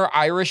honor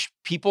Irish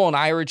people and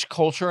Irish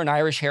culture and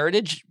Irish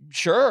heritage?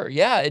 Sure.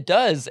 Yeah, it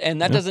does.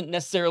 And that doesn't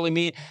necessarily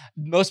mean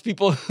most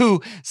people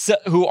who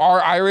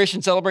are Irish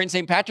and celebrating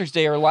St. Patrick's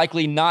Day are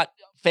likely not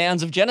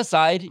fans of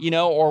genocide,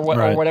 or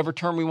whatever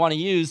term we want to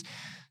use.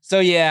 So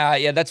yeah,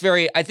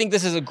 I think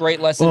this is a great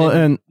lesson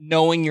in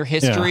knowing your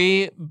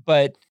history,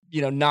 but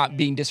not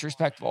being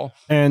disrespectful.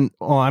 And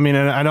and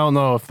I don't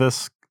know if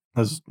this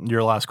is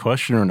your last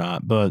question or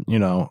not, but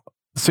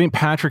St.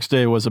 Patrick's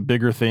Day was a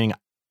bigger thing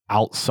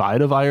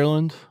outside of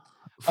Ireland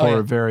for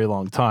a very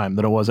long time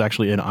than it was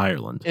actually in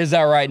Ireland. Is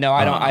that right? No,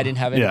 I didn't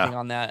have anything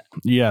on that.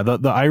 Yeah,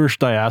 the Irish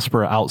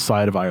diaspora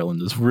outside of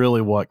Ireland is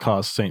really what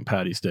caused St.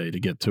 Paddy's Day to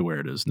get to where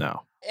it is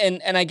now.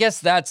 And I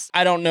guess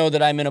I don't know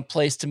that I'm in a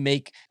place to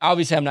make,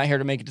 obviously I'm not here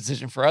to make a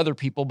decision for other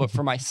people, but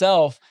for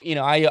myself,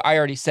 I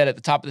already said at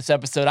the top of this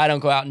episode, I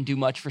don't go out and do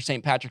much for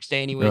St. Patrick's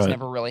Day anyways,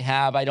 never really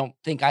have. I don't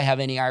think I have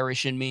any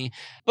Irish in me,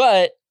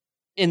 but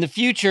in the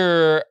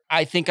future,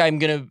 I think I'm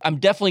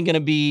definitely going to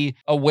be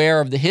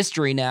aware of the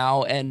history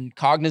now and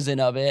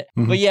cognizant of it.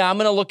 But yeah, I'm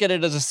going to look at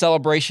it as a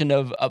celebration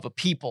of a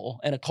people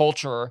and a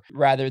culture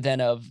rather than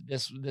of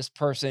this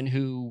person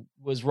who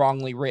was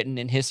wrongly written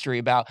in history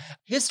about.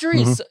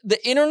 History, the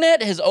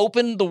internet has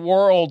opened the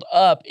world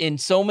up in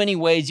so many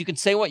ways. You can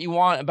say what you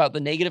want about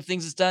the negative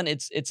things it's done.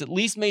 It's at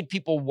least made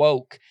people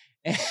woke.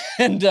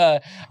 And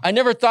I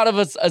never thought of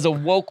us as a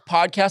woke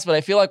podcast, but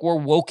I feel like we're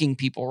woking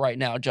people right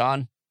now,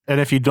 John. And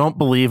if you don't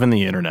believe in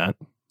the internet,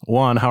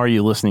 one, how are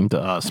you listening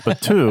to us?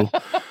 But two,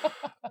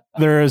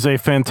 there is a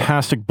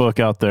fantastic book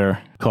out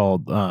there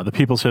called The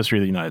People's History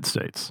of the United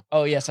States.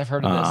 Oh, yes, I've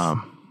heard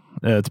of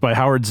this. It's by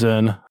Howard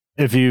Zinn.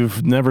 If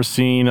you've never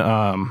seen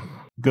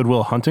Good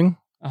Will Hunting,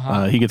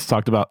 he gets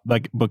talked about,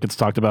 that book gets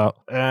talked about,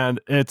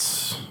 and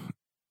it's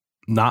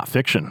not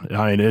fiction.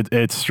 I mean,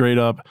 it's straight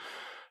up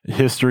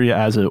history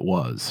as it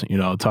was,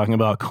 talking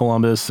about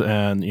Columbus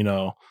and,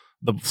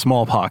 the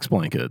smallpox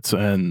blankets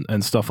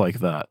and stuff like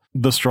that.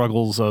 The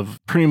struggles of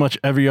pretty much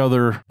every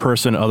other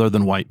person other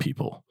than white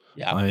people.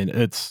 Yeah. I mean,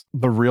 it's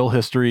the real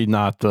history,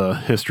 not the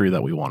history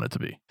that we want it to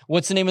be.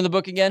 What's the name of the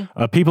book again?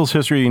 People's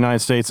History of the United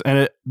States.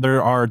 And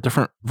there are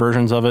different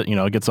versions of it.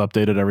 It gets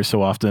updated every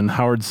so often.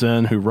 Howard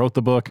Zinn, who wrote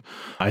the book,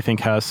 I think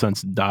has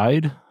since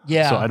died.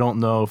 Yeah. So I don't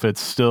know if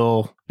it's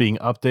still being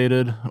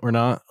updated or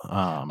not.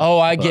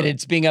 I get it.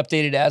 It's being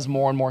updated as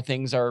more and more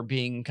things are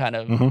being kind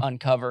of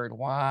uncovered.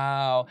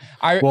 Wow.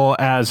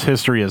 As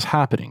history is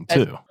happening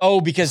too.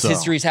 Because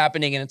history is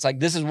happening and it's like,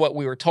 this is what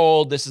we were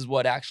told. This is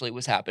what actually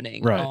was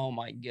happening. Right. Oh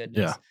my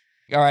goodness. Yeah.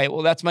 All right.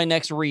 Well, that's my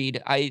next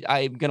read.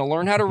 I'm going to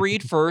learn how to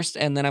read first,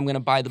 and then I'm going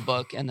to buy the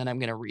book, and then I'm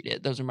going to read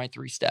it. Those are my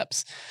 3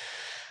 steps.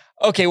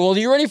 Okay, well, are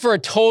you ready for a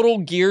total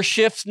gear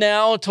shift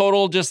now?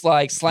 Total just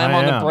like slam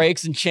on the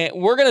brakes and chant.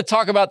 We're going to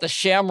talk about the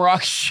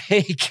Shamrock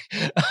Shake.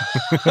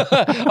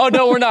 Oh,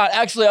 no, we're not.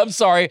 Actually, I'm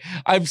sorry.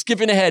 I'm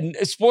skipping ahead.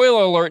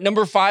 Spoiler alert,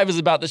 number 5 is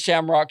about the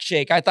Shamrock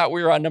Shake. I thought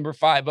we were on number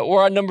 5, but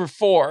we're on number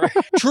 4.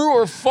 True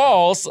or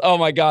false? Oh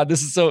my God,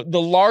 this is the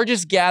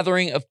largest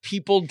gathering of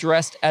people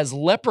dressed as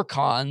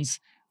leprechauns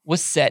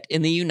was set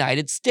in the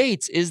United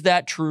States. Is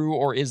that true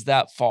or is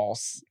that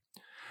false?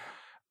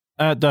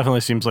 That definitely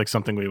seems like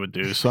something we would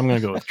do, so I'm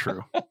going to go with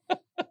true.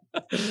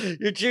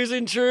 You're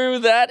choosing true.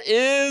 That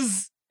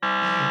is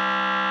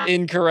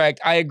incorrect.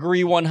 I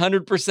agree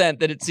 100%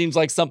 that it seems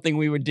like something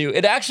we would do.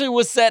 It actually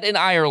was set in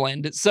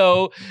Ireland,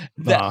 so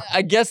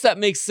I guess that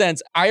makes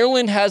sense.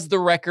 Ireland has the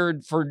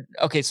record for,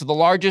 so the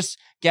largest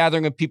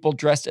gathering of people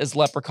dressed as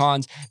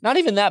leprechauns. Not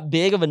even that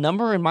big of a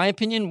number, in my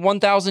opinion.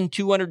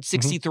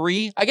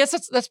 1,263. I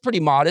guess that's pretty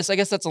modest. I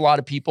guess that's a lot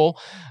of people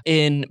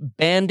in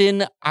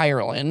Bandon,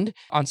 Ireland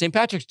on St.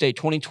 Patrick's Day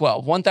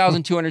 2012.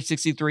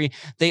 1,263.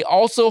 They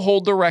also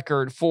hold the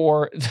record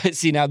for,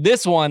 see, now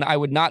this one I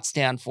would not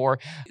stand for.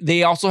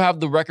 They also have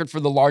the record for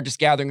the largest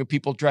gathering of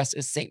people dressed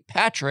as St.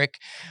 Patrick,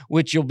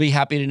 which you'll be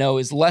happy to know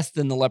is less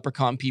than the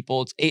leprechaun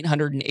people. It's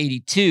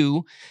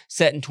 882,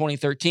 set in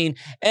 2013.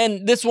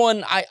 And this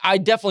one, I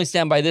definitely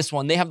stand by this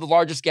one. They have the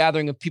largest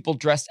gathering of people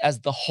dressed as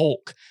the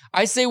Hulk.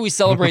 I say we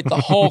celebrate the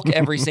Hulk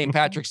every St.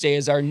 Patrick's Day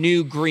as our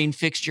new green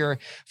fixture.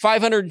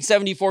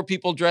 574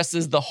 people dressed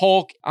as the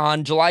Hulk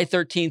on July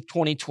 13th,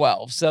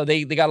 2012. So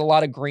they got a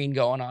lot of green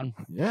going on.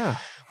 Yeah.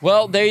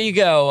 Well, there you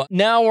go.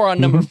 Now we're on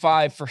number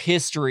 5 for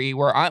history,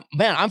 where I'm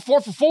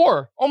 4 for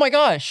 4. Oh my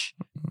gosh.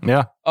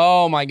 Yeah.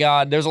 Oh my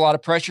God. There's a lot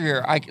of pressure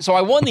here. So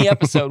I won the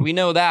episode. We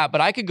know that,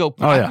 but I could go.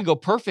 I could go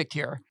perfect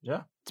here.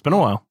 Yeah. It's been a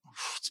while.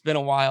 It's been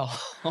a while.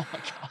 Oh my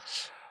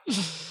gosh.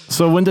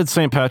 So when did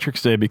St.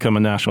 Patrick's Day become a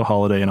national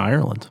holiday in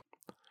Ireland?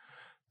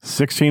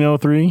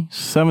 1603,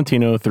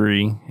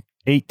 1703,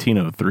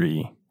 1803,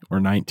 or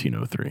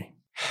 1903?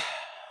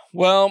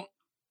 Well,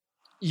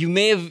 you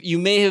may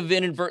have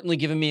inadvertently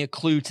given me a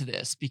clue to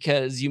this,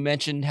 because you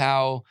mentioned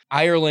how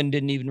Ireland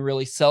didn't even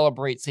really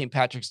celebrate St.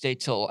 Patrick's Day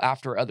till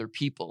after other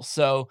people.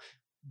 So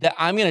that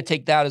I'm going to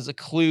take that as a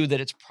clue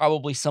that it's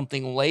probably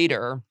something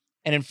later.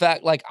 And in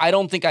fact, like, I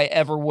don't think I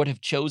ever would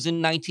have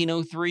chosen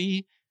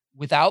 1903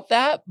 without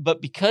that.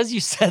 But because you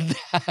said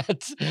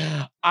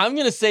that, I'm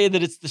going to say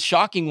that it's the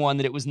shocking one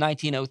that it was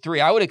 1903.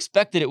 I would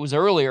expect that it was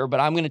earlier,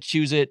 but I'm going to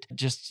choose it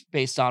just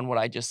based on what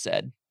I just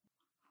said.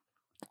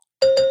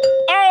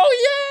 Oh,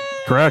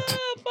 yeah. Correct. 5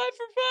 for 5.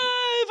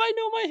 I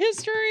know my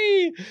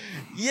history.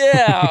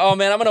 Yeah. Oh,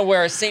 man, I'm going to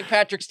wear a St.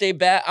 Patrick's Day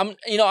badge. I'm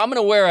going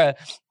to wear a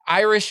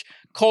Irish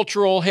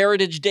Cultural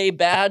Heritage Day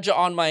badge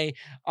on my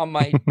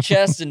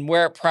chest and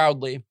wear it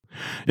proudly.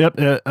 Yep,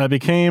 it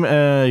became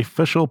an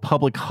official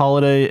public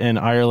holiday in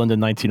Ireland in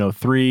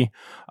 1903.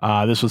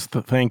 This was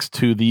thanks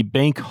to the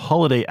Bank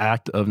Holiday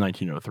Act of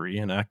 1903,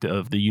 an act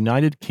of the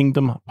United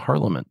Kingdom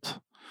Parliament.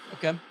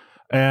 Okay.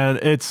 And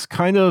it's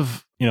kind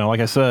of,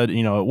 like I said,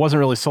 it wasn't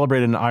really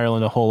celebrated in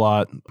Ireland a whole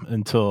lot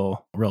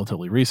until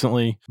relatively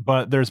recently.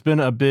 But there's been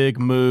a big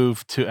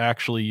move to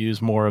actually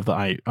use more of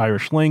the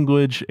Irish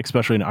language,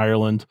 especially in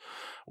Ireland,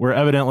 where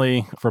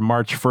evidently from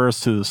March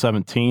 1st to the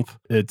 17th,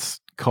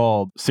 it's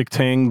called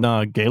Sictang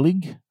na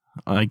Gaeilge.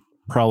 I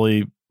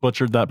probably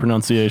butchered that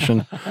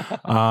pronunciation,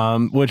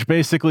 which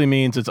basically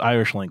means it's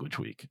Irish Language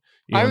Week.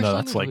 Even though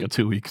that's like a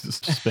 2-week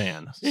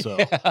span. So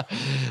yeah.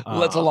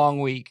 That's a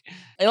long week.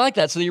 I like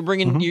that. So you're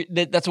bringing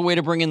that's a way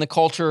to bring in the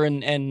culture and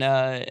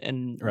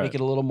make it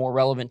a little more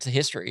relevant to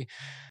history.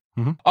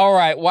 Mm-hmm. All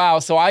right. Wow.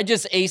 So I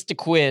just aced a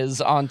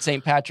quiz on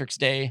St. Patrick's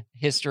Day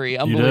history.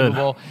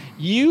 Unbelievable.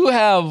 You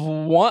have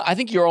one. I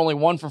think you're only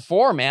 1 for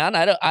 4, man.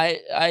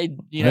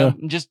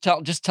 I'm just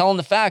telling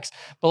the facts.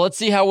 But let's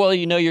see how well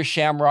you know your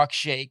Shamrock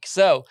Shake.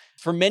 So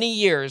for many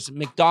years,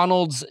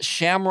 McDonald's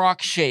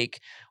Shamrock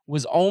Shake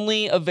was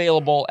only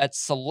available at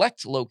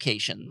select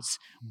locations.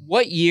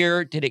 What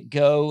year did it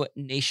go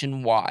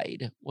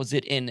nationwide? Was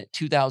it in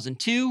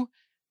 2002,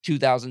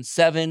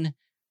 2007,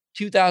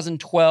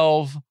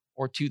 2012,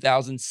 or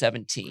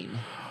 2017?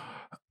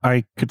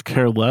 I could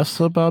care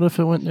less about if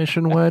it went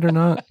nationwide or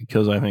not,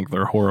 because I think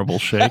they're horrible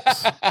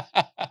shakes.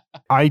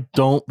 I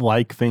don't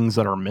like things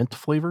that are mint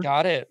flavored.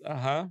 Got it.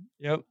 Uh-huh.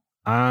 Yep.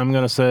 I'm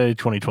going to say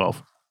 2012.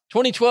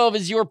 2012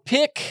 is your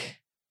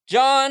pick,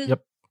 John.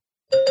 Yep.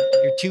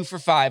 You're 2 for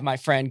 5, my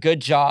friend.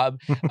 Good job.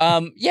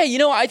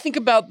 I think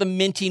about the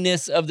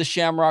mintiness of the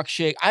Shamrock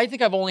Shake. I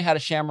think I've only had a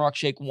Shamrock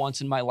Shake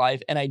once in my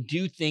life, and I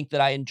do think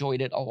that I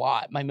enjoyed it a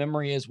lot. My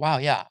memory is, wow,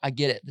 yeah, I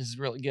get it. This is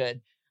really good.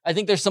 I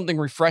think there's something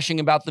refreshing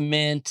about the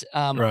mint.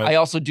 Right. I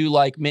also do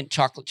like mint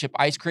chocolate chip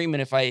ice cream,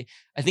 and I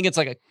think it's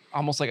like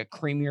almost like a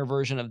creamier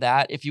version of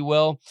that, if you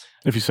will.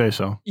 If you say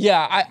so.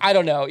 Yeah, I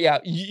don't know. Yeah,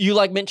 you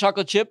like mint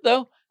chocolate chip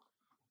though?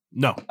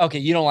 No. Okay,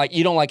 you don't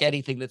like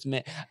anything that's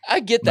mint. I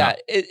get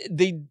that. No.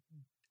 The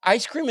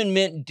ice cream and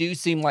mint do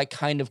seem like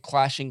kind of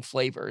clashing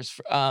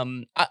flavors.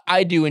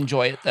 I do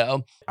enjoy it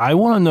though. I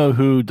want to know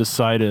who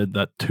decided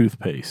that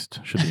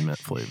toothpaste should be mint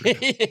flavored.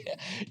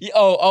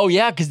 Oh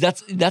yeah, because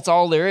that's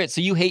all there is.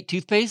 So you hate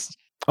toothpaste?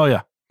 Oh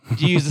yeah.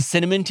 Do you use a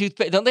cinnamon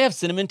toothpaste? Don't they have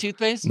cinnamon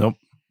toothpaste? Nope.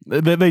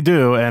 They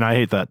do, and I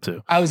hate that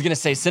too. I was gonna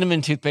say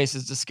cinnamon toothpaste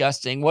is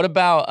disgusting. What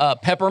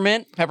about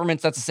peppermint?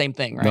 Peppermint's that's the same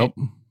thing, right? Nope.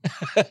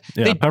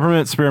 Yeah,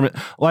 peppermint, spearmint.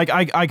 Like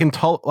I can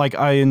tell. Like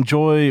I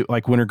enjoy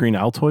like wintergreen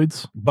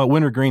Altoids, but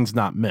wintergreen's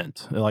not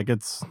mint. Like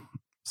it's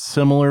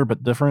similar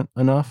but different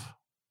enough.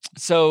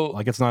 So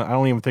like it's not. I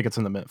don't even think it's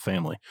in the mint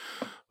family.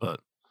 But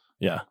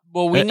yeah,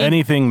 well,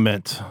 anything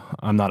mint,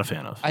 I'm not a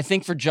fan of. I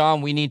think for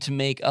John, we need to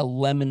make a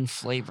lemon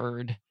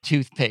flavored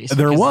toothpaste.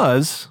 There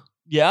was,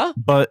 yeah,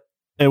 but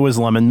it was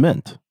lemon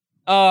mint.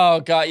 Oh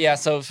God, yeah.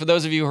 So for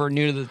those of you who are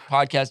new to the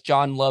podcast,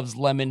 John loves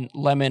lemon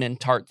and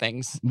tart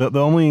things. The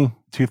only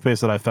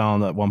toothpaste that I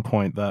found at one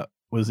point that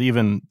was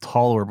even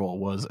tolerable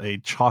was a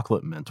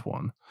chocolate mint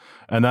one.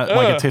 And that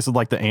like it tasted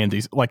like the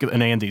Andes, like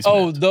an Andes.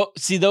 Oh,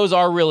 see, those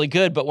are really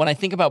good. But when I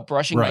think about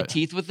brushing my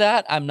teeth with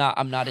that, I'm not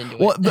into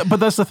it. But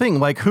that's the thing.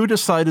 Like, who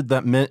decided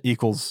that mint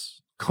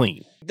equals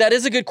clean? That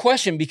is a good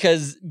question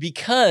because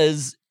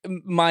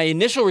my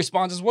initial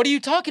response is, what are you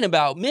talking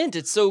about? Mint,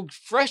 it's so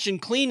fresh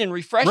and clean and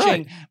refreshing.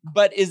 Right.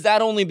 But is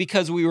that only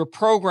because we were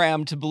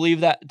programmed to believe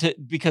that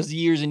because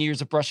years and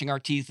years of brushing our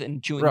teeth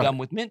and chewing gum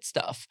with mint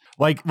stuff?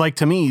 Like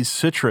to me,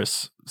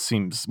 citrus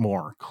seems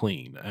more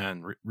clean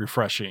and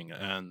refreshing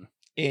and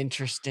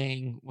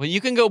interesting. Well,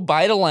 you can go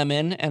bite a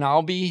lemon and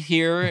I'll be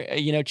here,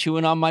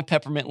 chewing on my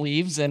peppermint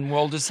leaves, and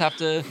we'll just have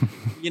to,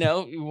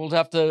 we'll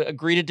have to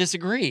agree to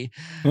disagree.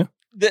 Yeah.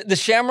 The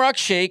Shamrock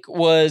Shake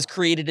was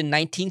created in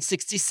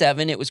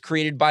 1967. It was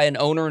created by an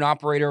owner and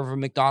operator of a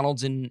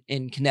McDonald's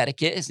in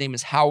Connecticut. His name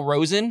is Hal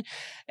Rosen.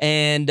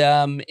 And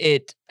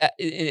it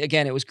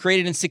was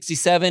created in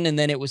 67, and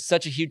then it was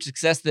such a huge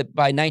success that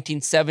by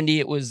 1970,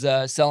 it was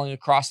selling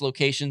across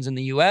locations in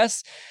the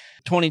U.S.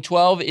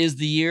 2012 is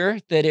the year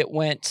that it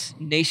went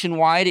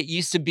nationwide. It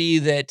used to be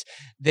that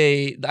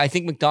I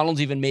think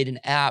McDonald's even made an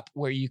app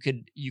where you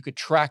could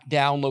track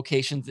down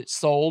locations that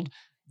sold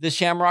the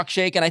Shamrock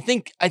Shake. And I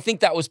think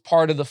that was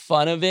part of the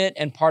fun of it,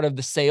 and part of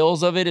the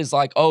sales of it is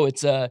like, oh,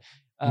 it's a,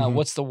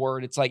 what's the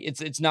word? It's like,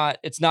 it's not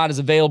as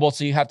available.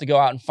 So you have to go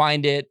out and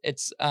find it.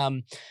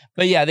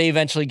 But yeah, they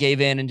eventually gave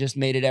in and just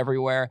made it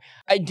everywhere.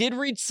 I did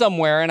read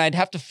somewhere, and I'd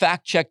have to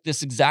fact check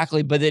this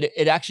exactly, but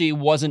it actually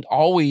wasn't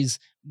always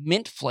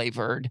mint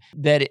flavored,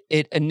 that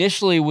it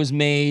initially was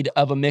made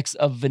of a mix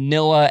of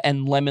vanilla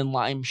and lemon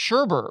lime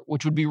sherbet,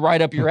 which would be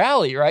right up your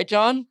alley, right,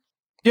 John?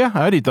 Yeah,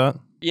 I'd eat that.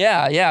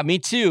 Yeah, me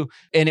too.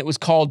 And it was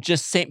called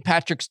just St.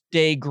 Patrick's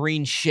Day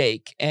Green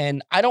Shake.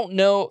 And I don't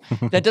know,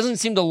 that doesn't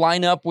seem to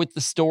line up with the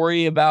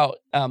story about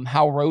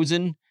Hal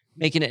Rosen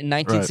making it in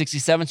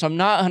 1967. Right. So I'm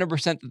not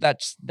 100%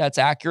 that's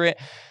accurate.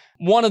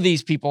 One of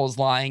these people is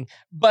lying.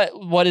 But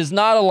what is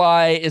not a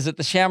lie is that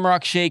the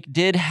Shamrock Shake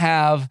did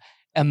have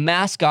a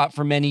mascot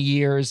for many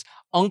years,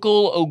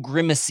 Uncle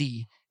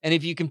O'Grimacy. And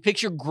if you can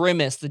picture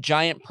Grimace, the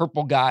giant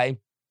purple guy,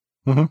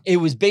 it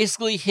was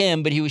basically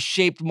him, but he was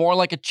shaped more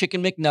like a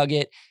chicken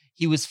McNugget.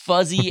 He was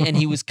fuzzy and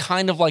he was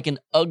kind of like an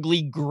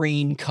ugly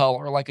green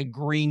color, like a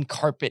green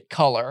carpet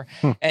color.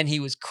 And he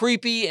was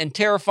creepy and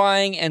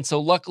terrifying. And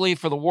so luckily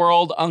for the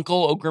world,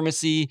 Uncle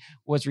O'Grimacy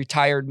was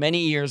retired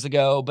many years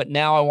ago. But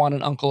now I want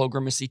an Uncle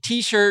O'Grimacy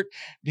t-shirt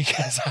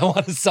because I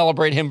want to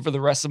celebrate him for the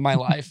rest of my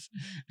life.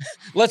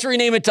 Let's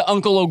rename it to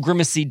Uncle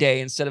O'Grimacy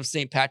Day instead of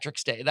St.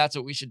 Patrick's Day. That's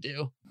what we should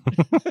do.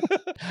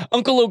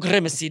 Uncle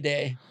O'Grimacy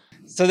Day.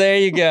 So there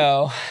you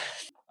go.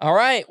 All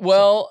right.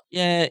 Well,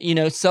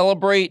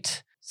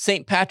 celebrate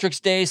St.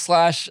 Patrick's Day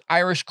 /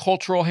 Irish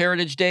Cultural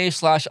Heritage Day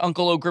 /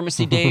 Uncle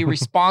O'Grimacy Day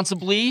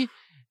responsibly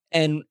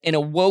and in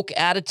a woke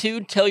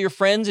attitude. Tell your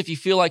friends if you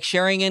feel like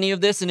sharing any of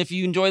this. And if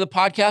you enjoy the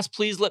podcast,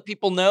 please let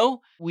people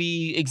know.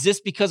 We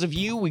exist because of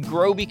you. We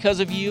grow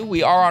because of you.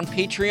 We are on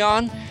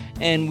Patreon,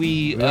 and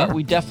we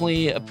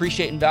definitely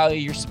appreciate and value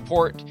your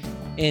support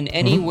in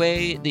any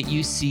way that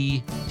you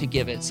see to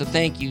give it. So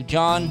thank you,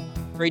 John.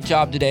 Great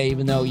job today,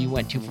 even though you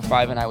went 2 for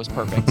 5 and I was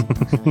perfect.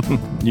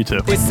 You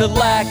too. It's the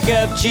Lack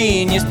of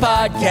Genius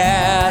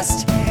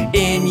podcast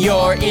in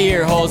your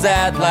ear holes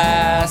at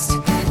last.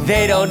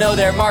 They don't know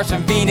they're Mars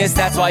from Venus.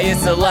 That's why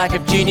it's the Lack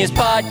of Genius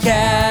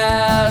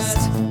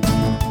podcast.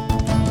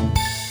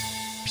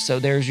 So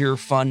there's your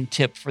fun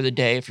tip for the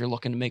day if you're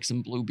looking to make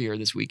some blue beer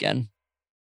this weekend.